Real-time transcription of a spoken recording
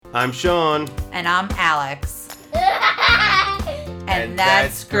I'm Sean. And I'm Alex. and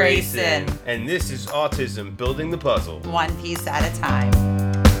that's Grayson. And this is Autism Building the Puzzle. One piece at a time.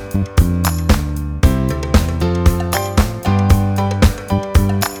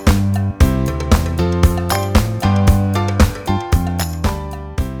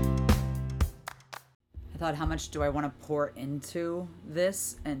 I thought, how much do I want to pour into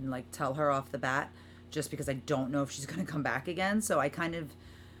this and like tell her off the bat, just because I don't know if she's going to come back again. So I kind of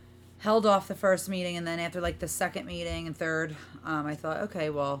held off the first meeting, and then after like the second meeting and third, I thought,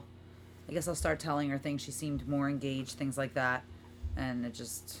 okay, well, I guess I'll start telling her things. She seemed more engaged, things like that, and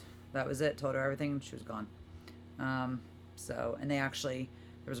that was it. Told her everything, and she was gone. And there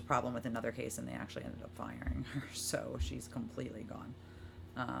was a problem with another case, and they actually ended up firing her, so she's completely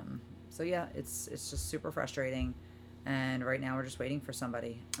gone. So yeah, it's just super frustrating, and right now we're just waiting for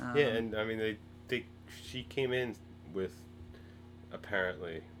somebody. Yeah, and I mean she came in with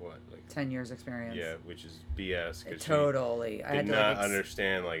apparently 10 years experience. Yeah, which is BS. Totally. I did not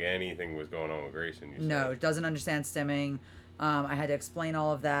understand anything was going on with Grayson. No, doesn't understand stimming. I had to explain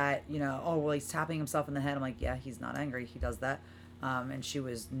all of that. He's tapping himself in the head. I'm like, yeah, he's not angry. He does that. And she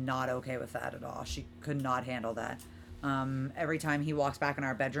was not okay with that at all. She could not handle that. Every time he walks back in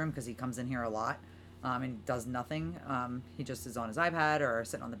our bedroom, because he comes in here a lot, and does nothing. He just is on his iPad or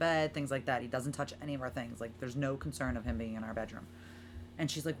sitting on the bed, things like that. He doesn't touch any of our things. There's no concern of him being in our bedroom. And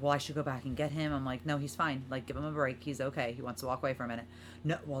she's like, well, I should go back and get him. I'm like, no, he's fine. Give him a break. He's okay. He wants to walk away for a minute.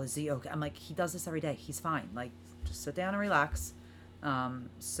 No, well, is he okay? I'm like, he does this every day. He's fine. Just sit down and relax.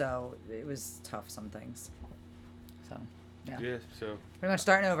 So it was tough, some things. So, yeah. Yeah, so. Pretty much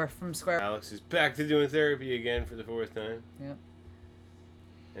starting over from square. Alex is back to doing therapy again for the fourth time. Yep.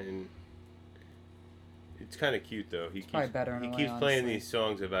 And it's kind of cute, though. He keeps playing these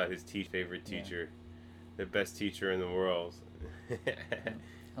songs about his favorite teacher, the best teacher in the world.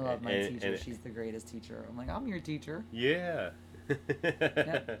 I love my teacher. She's the greatest teacher. I'm like, I'm your teacher. Yeah.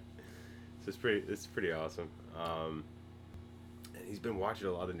 Yep. So it's pretty awesome. And he's been watching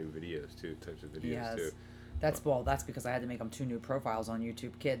a lot of new videos too, types of videos too. That's because I had to make him 2 new profiles on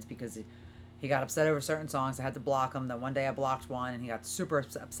YouTube Kids, because he got upset over certain songs. I had to block him. Then one day I blocked one, and he got super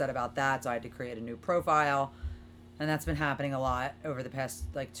upset about that. So I had to create a new profile. And that's been happening a lot over the past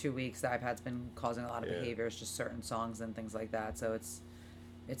 2 weeks. The iPad's been causing a lot of behaviors, just certain songs and things like that. So it's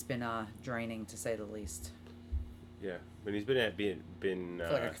been draining, to say the least. Yeah, but he's been I feel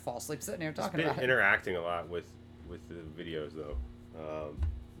like I could fall asleep sitting here talking about it. Interacting a lot with the videos though,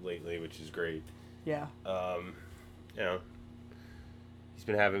 lately, which is great. Yeah. He's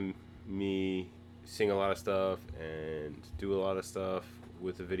been having me sing a lot of stuff and do a lot of stuff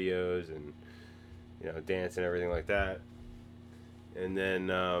with the videos and dance and everything like that. And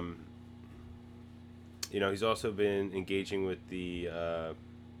then, he's also been engaging with the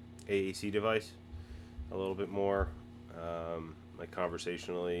AAC device a little bit more,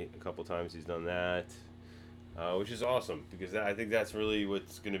 conversationally. A couple times he's done that, which is awesome, because I think that's really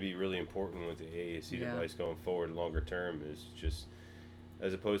what's going to be really important with the AAC device going forward longer term, is just,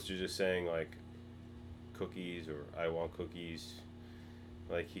 as opposed to just saying cookies or I want cookies,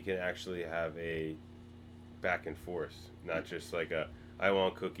 he can actually have a back and forth, not just I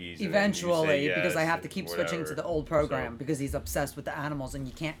want cookies. Eventually, yes, because I have to keep whatever. Switching to the old program, because he's obsessed with the animals, and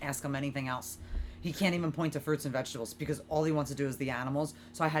you can't ask him anything else. He can't even point to fruits and vegetables, because all he wants to do is the animals.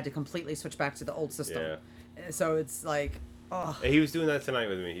 So I had to completely switch back to the old system. Yeah. So it's oh. He was doing that tonight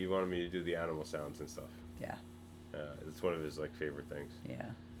with me. He wanted me to do the animal sounds and stuff. Yeah. It's one of his favorite things. Yeah.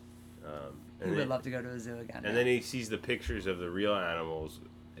 He would love to go to a zoo again. And then he sees the pictures of the real animals.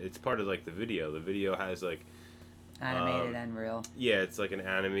 It's part of the video. The video has animated and real. Yeah, it's an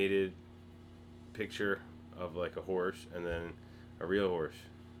animated picture of a horse and then a real horse.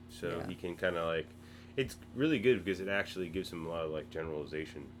 So he can kind of it's really good, because it actually gives him a lot of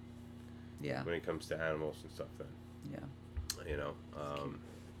generalization. Yeah. When it comes to animals and stuff then. Yeah.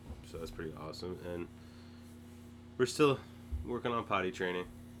 So that's pretty awesome. And we're still working on potty training.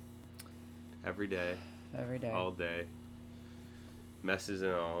 Every day. All day. Messes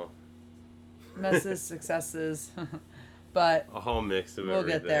and all. Messes, successes. But a whole mix of we'll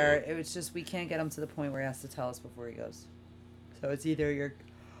everything. Get there. It was just, we can't get him to the point where he has to tell us before he goes. So it's either you're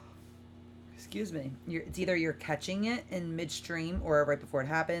catching it in midstream or right before it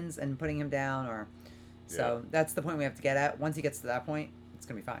happens and putting him down, or that's the point we have to get at. Once he gets to that point, it's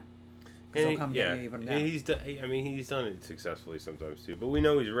gonna be fine. And he's done it successfully sometimes too. But we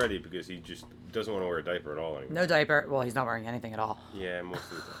know he's ready, because he just doesn't want to wear a diaper at all anymore. No diaper. Well, he's not wearing anything at all. Yeah, most of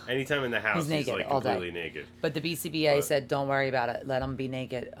the time. Anytime in the house, he's naked all completely day. Naked. But the BCBA said, don't worry about it. Let him be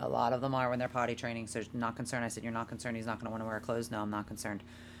naked. A lot of them are when they're potty training, so not concerned. I said, you're not concerned he's not going to want to wear clothes? No, I'm not concerned.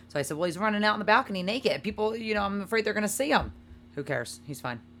 So I said, well, he's running out on the balcony naked. People, I'm afraid they're going to see him. Who cares? He's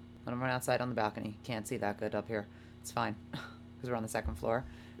fine. Let him run outside on the balcony. Can't see that good up here. It's fine. Because we're on the second floor.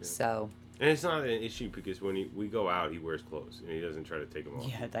 Yeah. So. And it's not an issue because when we go out, he wears clothes and he doesn't try to take them off.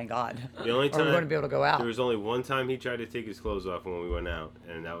 Yeah, thank God. The only time we wouldn't be able to go out. There was only one time he tried to take his clothes off when we went out,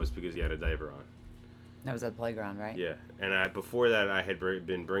 and that was because he had a diaper on. That was at the playground, right? Yeah, and before that, I had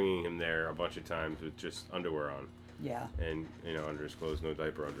been bringing him there a bunch of times with just underwear on. Yeah. And under his clothes, no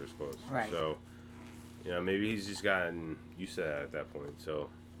diaper under his clothes. Right. So, maybe he's just gotten used to that at that point. So.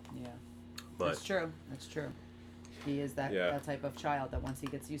 Yeah. But that's true. That's true. He is that type of child that once he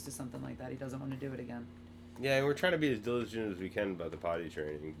gets used to something like that, he doesn't want to do it again. Yeah, and we're trying to be as diligent as we can about the potty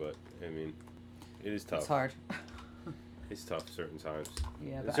training, but I mean, it is tough. It's hard. It's tough certain times.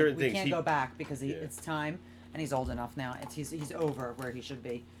 Yeah, but we can't go back because it's time, and he's old enough now. He's over where he should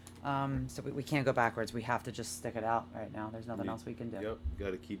be. So we can't go backwards. We have to just stick it out right now. There's nothing else we can do. Yep,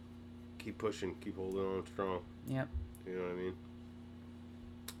 got to keep pushing, keep holding on strong. Yep. You know what I mean?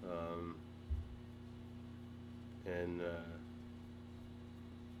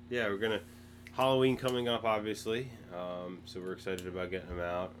 We're gonna Halloween coming up, obviously. So we're excited about getting them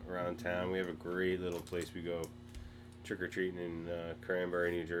out around town. We have a great little place we go trick or treating in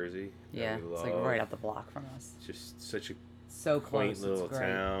Cranberry, New Jersey. Yeah, it's like right up the block from us. It's just such a quaint close. Little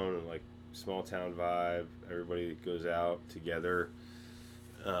town, like small town vibe. Everybody goes out together.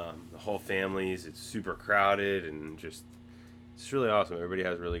 The whole families. It's super crowded and just. It's really awesome. Everybody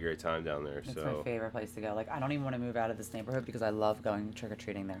has a really great time down there. It's my favorite place to go. Like, I don't even want to move out of this neighborhood because I love going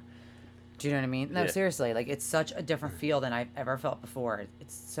trick-or-treating there. Do you know what I mean? No, seriously. Like, it's such a different feel than I've ever felt before.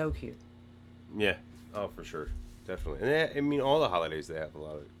 It's so cute. Yeah. Oh, for sure. Definitely. And all the holidays, they have a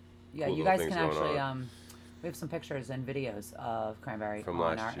lot of cool you guys can actually... we have some pictures and videos of Cranberry from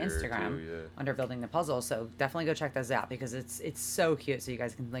on our Instagram under Building the Puzzle. So definitely go check those out because it's so cute. So you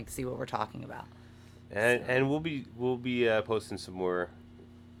guys can, see what we're talking about. And we'll be posting some more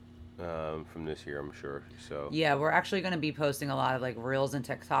from this year, I'm sure. So yeah, we're actually going to be posting a lot of reels and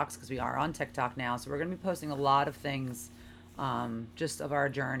TikToks because we are on TikTok now. So we're going to be posting a lot of things, just of our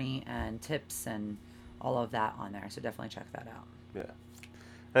journey and tips and all of that on there. So definitely check that out. Yeah,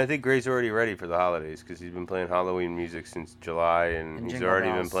 and I think Gray's already ready for the holidays because he's been playing Halloween music since July, and he's already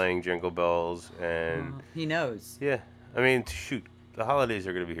been playing Jingle Bells, and he knows. Yeah, I mean, shoot. The holidays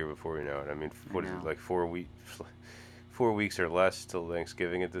are going to be here before we know it. I mean, what is it, like 4 weeks? 4 weeks or less till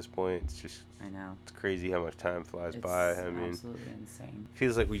Thanksgiving at this point. It's just. I know. It's crazy how much time flies by. I mean, absolutely insane.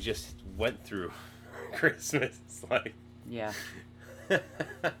 Feels like we just went through Christmas. It's like. Yeah. I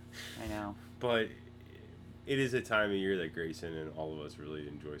know. But it is a time of year that Grayson and all of us really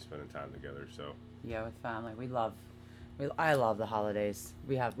enjoy spending time together. So. Yeah, with family, I love the holidays.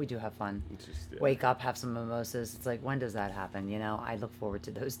 We do have fun. Just, Wake up, have some mimosas. It's like, when does that happen? I look forward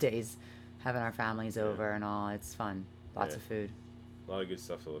to those days, having our families over and all. It's fun. Lots of food. A lot of good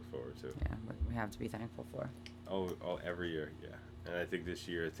stuff to look forward to. Yeah, we have to be thankful for. Oh, every year, yeah. And I think this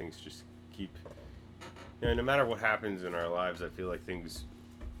year things just keep. No matter what happens in our lives, I feel like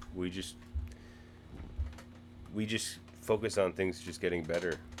we just focus on things just getting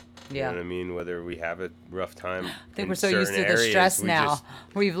better. Yeah. You know what I mean? Whether we have a rough time. I think we're so used to the stress now.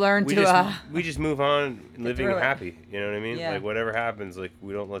 We've learned to. We just move on living happy. You know what I mean? Yeah. Like, whatever happens,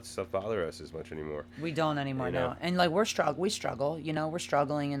 we don't let stuff bother us as much anymore. We don't anymore, no. And, we struggle. We're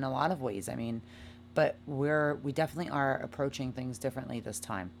struggling in a lot of ways. I mean, but we definitely are approaching things differently this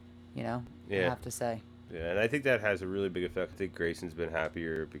time. I have to say. Yeah, and I think that has a really big effect. I think Grayson's been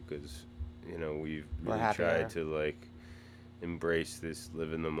happier because, we've really tried to, embrace this,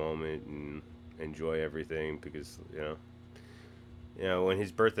 live in the moment, and enjoy everything because when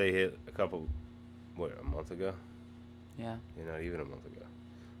his birthday hit a month ago? Yeah. Not even a month ago.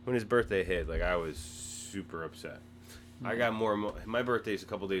 When his birthday hit, I was super upset. Yeah. I got my birthday's a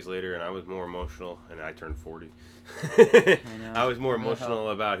couple days later, and I was more emotional, and I turned 40. I was more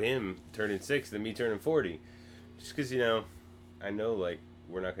emotional about him turning 6 than me turning 40. Just because, I know,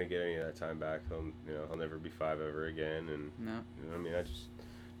 we're not going to get any of that time back. I'll never be 5 ever again. And, no. I mean, I just,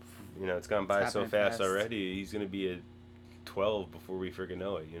 it's gone by so fast already. He's going to be at 12 before we freaking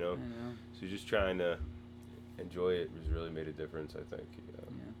know it, I know. So just trying to enjoy it has really made a difference, I think.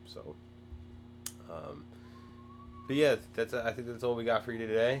 So, but yeah, I think that's all we got for you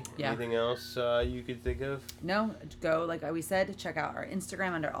today. Yeah. Anything else you could think of? No, go, like we said, check out our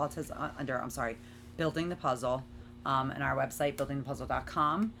Instagram under Building the Puzzle. And our website,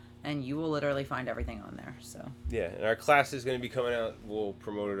 buildingthepuzzle.com, and you will literally find everything on there. So yeah, and our class is going to be coming out. We'll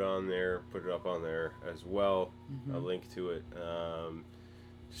promote it on there, put it up on there as well. A link to it.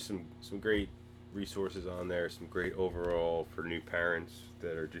 Some great resources on there. Some great overall for new parents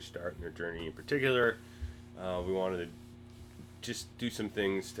that are just starting their journey. In particular, we wanted to just do some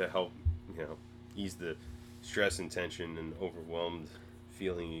things to help, ease the stress and tension and overwhelmed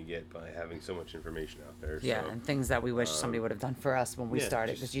feeling you get by having so much information out there. Yeah, so, and things that we wish somebody would have done for us when we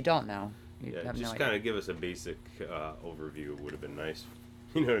started, because you don't know. You have just no kind idea. of give us a basic overview would have been nice.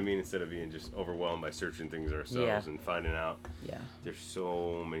 You know what I mean? Instead of being just overwhelmed by searching things ourselves and finding out. Yeah. There's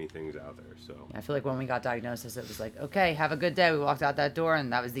so many things out there. So I feel like when we got diagnosis, it was like, okay, have a good day. We walked out that door,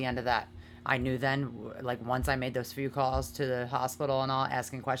 and that was the end of that. I knew then, like, once I made those few calls to the hospital and all,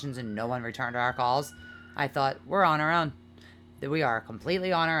 asking questions, and no one returned our calls, I thought, we're on our own. That we are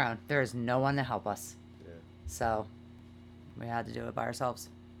completely on our own. There is no one to help us. Yeah. So we had to do it by ourselves.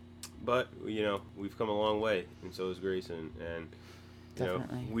 But, we've come a long way, and so has Grayson. And,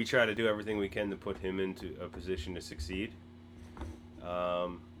 Definitely. We try to do everything we can to put him into a position to succeed.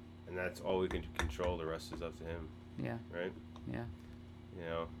 And that's all we can control. The rest is up to him. Yeah. Right? Yeah.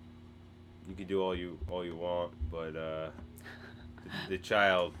 You can do all you want, but the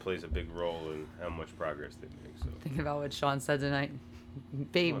child plays a big role in how much progress they make. So Think about what Sean said tonight.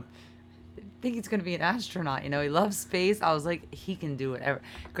 Babe, What? I think he's going to be an astronaut. He loves space. I was like, he can do whatever.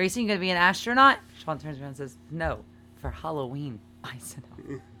 Grayson, you going to be an astronaut? Sean turns around and says, no, for Halloween. I said,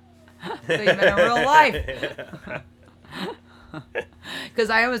 no. So you meant in real life. Because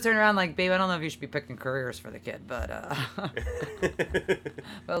I always turn around like, babe, I don't know if you should be picking careers for the kid, but I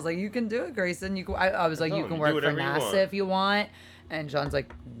was like, you can do it, Grayson. I was like, you can work for NASA if you want. And Sean's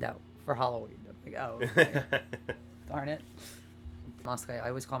like, no, for Halloween. I'm like, oh, okay. Darn it. Musk, I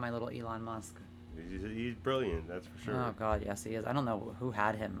always call my little Elon Musk. He's brilliant, that's for sure. Oh, God, yes, he is. I don't know who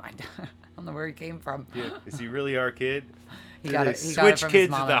had him. I don't know where he came from. Yeah. Is he really our kid? He Did got they it switch from his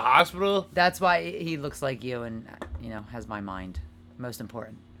kids mom. at the hospital? That's why he looks like you and, has my mind. Most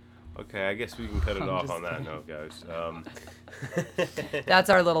important. Okay, I guess we can cut it I'm off just on that kidding. note, guys. That's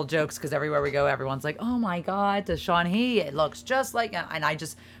our little jokes, because everywhere we go, everyone's like, oh my God, to Sean it looks just like, and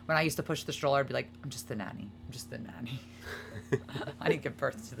when I used to push the stroller, I'd be like, I'm just the nanny. I didn't give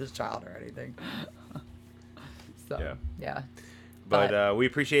birth to this child or anything. So, yeah. But we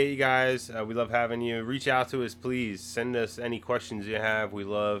appreciate you guys. We love having you. Reach out to us, please. Send us any questions you have. We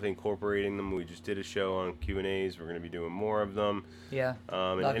love incorporating them. We just did a show on Q&As. We're going to be doing more of them. Yeah.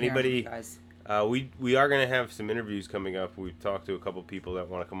 And Love anybody, hearing from you guys. we are going to have some interviews coming up. We've talked to a couple people that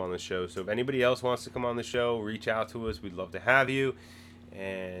want to come on the show. So if anybody else wants to come on the show, reach out to us. We'd love to have you.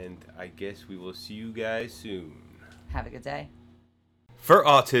 And I guess we will see you guys soon. Have a good day. For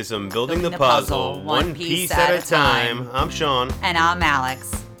Autism, building the puzzle, one piece at a time. I'm Sean. And I'm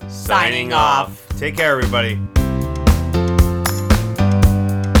Alex. Signing off. Take care, everybody.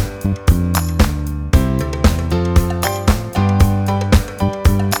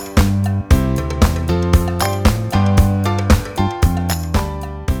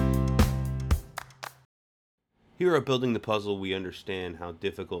 Here at Building the Puzzle, we understand how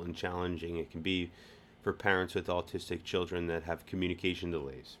difficult and challenging it can be for parents with autistic children that have communication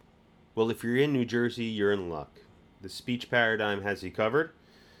delays. Well, if you're in New Jersey, you're in luck. The Speech Paradigm has you covered.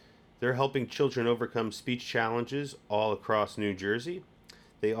 They're helping children overcome speech challenges all across New Jersey.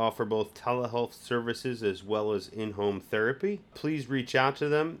 They offer both telehealth services as well as in-home therapy. Please reach out to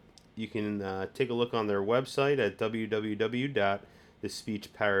them. You can take a look on their website at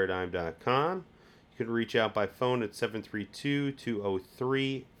www.thespeechparadigm.com. You can reach out by phone at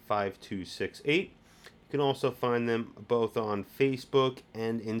 732-203-5268. You can also find them both on Facebook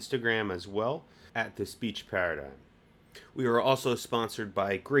and Instagram as well at The Speech Paradigm. We are also sponsored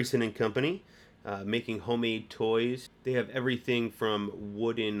by Grayson & Company, making homemade toys. They have everything from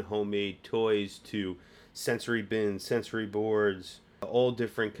wooden homemade toys to sensory bins, sensory boards, all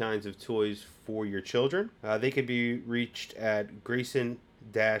different kinds of toys for your children. They can be reached at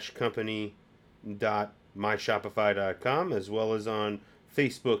grayson-company.myshopify.com, as well as on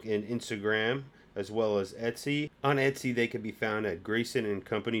Facebook and Instagram, as well as Etsy. On Etsy, they can be found at Grayson &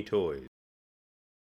 Company Toys.